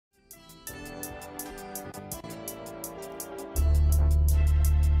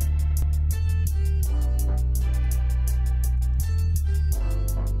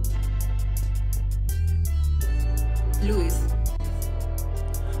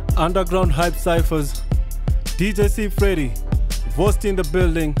Underground hype cyphers. DJ C-Freddy. Vosti in the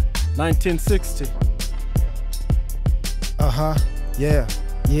building. 1960. Yeah.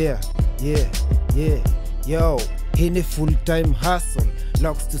 Yo, in a full-time hustle.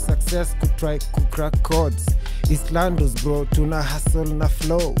 Locks to success could try to crack codes. Islandos bro, tuna hustle na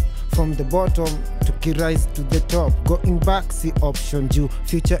flow. From the bottom to rise to the top. Going back, see option due.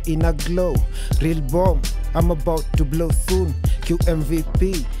 Future in a glow. Real bomb, I'm about to blow soon.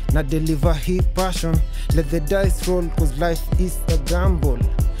 QMVP, na deliver his passion. Let the dice roll, cause life is a gamble.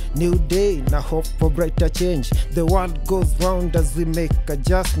 New day, na hope for brighter change. The world goes round as we make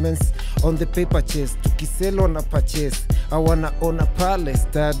adjustments. On the paper chase, tukisell on a purchase. I wanna own a palace,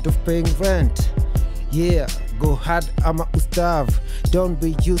 tired of paying rent. Yeah, go hard ama ustave. Don't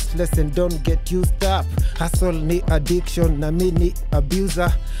be useless and don't get used up. Hustle ni addiction, na mi ni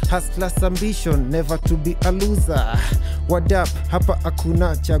abuser. Hustler's ambition, never to be a loser. What up, hapa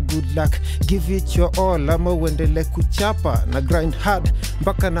akuna cha good luck. Give it your all, ama uendele kuchapa. Na grind hard,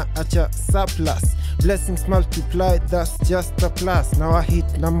 mpaka na acha surplus. Blessings multiply, that's just a plus. Now I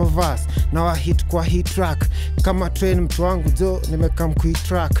hit na mavas, now I hit kwa hit track. Kama train mtu wangu jo, nimekam kui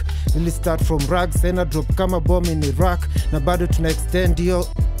track. Nili start from rags, na drop kama bomb in Iraq. Na bado tuna extend yo,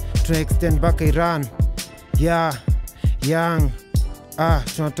 tuna extend baka Iran. Yeah, young.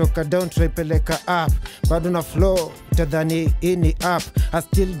 Tunatoka down, tunaipeleka up. Bado na flow, utadhani ini up. I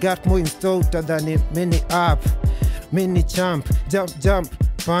still got more in store, utadhani mini up. Mini champ, jump,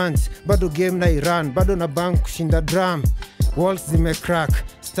 punch. Bado game na Iran, bado na bank kushinda drum. Walls zime crack,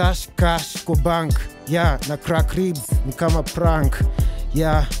 stash cash ko bank. Yeah, na crack ribs, ni kama prank.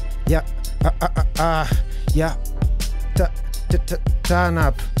 Yeah, turn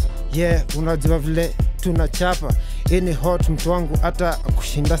up. Yeah, unajua vile tunachapa. Any hot mtu wangu hata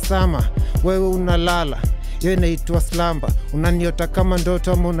kushinda sama. Wewe unalala, yo inaitwa slumber. Unaniota kama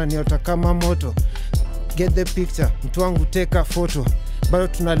ndoto ama unaniota kama moto. Get the picture, mtu wangu take a photo. Bado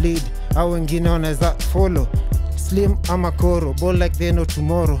tuna lead, au wengine wanaweza follow. Slim ama koro, ball like they know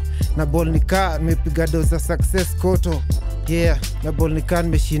tomorrow. Na ball nika, nimepiga doza success koto. Yeah, na ball nika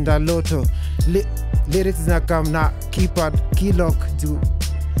nimeshinda loto. Lyrics na kam na keypad, keylock juu.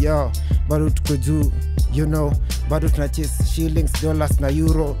 Yo, bado tuko juu, you know. Bado tuna chase shillings, dollars na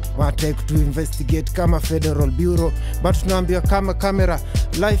euro. Wanataka to investigate kama Federal Bureau. Bado tunaambia kama camera,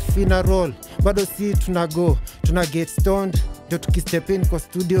 life in a roll. Bado si tunago, tuna get stoned. Ndio tukistep in kwa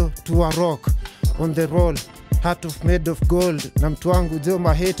studio, tuwa rock. On the roll, heart of made of gold. Na mtu wangu jo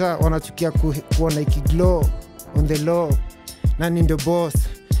maheta, wanachukia kuona ikiglow. On the low, nani ndio boss.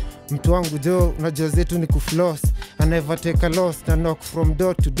 Mtu wangu jo, unajua zetu ni kufloss. I never take a loss, na knock from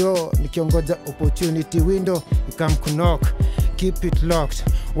door to door. Nikiongoja opportunity window, ikam knock. Keep it locked,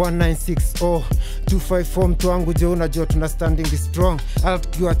 1960 254. Mtu wangu jo, unajua tuna standing strong. Hata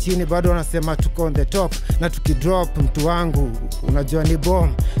tukiwa chini bado wanasema tuko on the top. Na tukidrop mtu wangu, unajua ni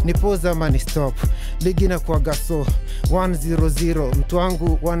bomb. Ni pause ama ni stop. Ligi na kwa gaso 100. Mtu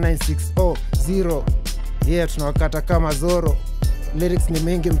wangu 1960 0. Yeah, tunawakata kama Zoro. Lyrics ni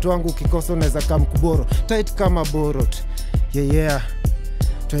mingi mtu wangu, ukikosa unaweza kama kuboro. Tight kama borot. Yeah.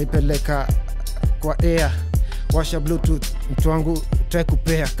 Tunaipeleka kwa air. Washa bluetooth mtu wangu, try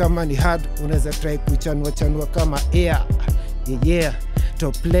kupea. Kama ni hard unaweza try kuchanua kama air. Yeah.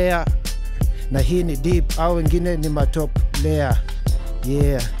 Top player. Na hii ni deep, au wengine ni matop player.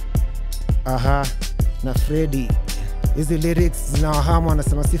 Yeah. Na Freddy. Hizi lyrics zinawahamu,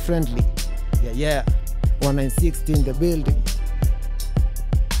 wanasema si friendly. Yeah. 1960 in the building.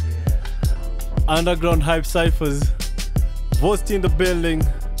 Underground hype cyphers. Vosti in the building.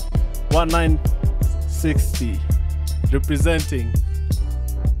 1960. Representing.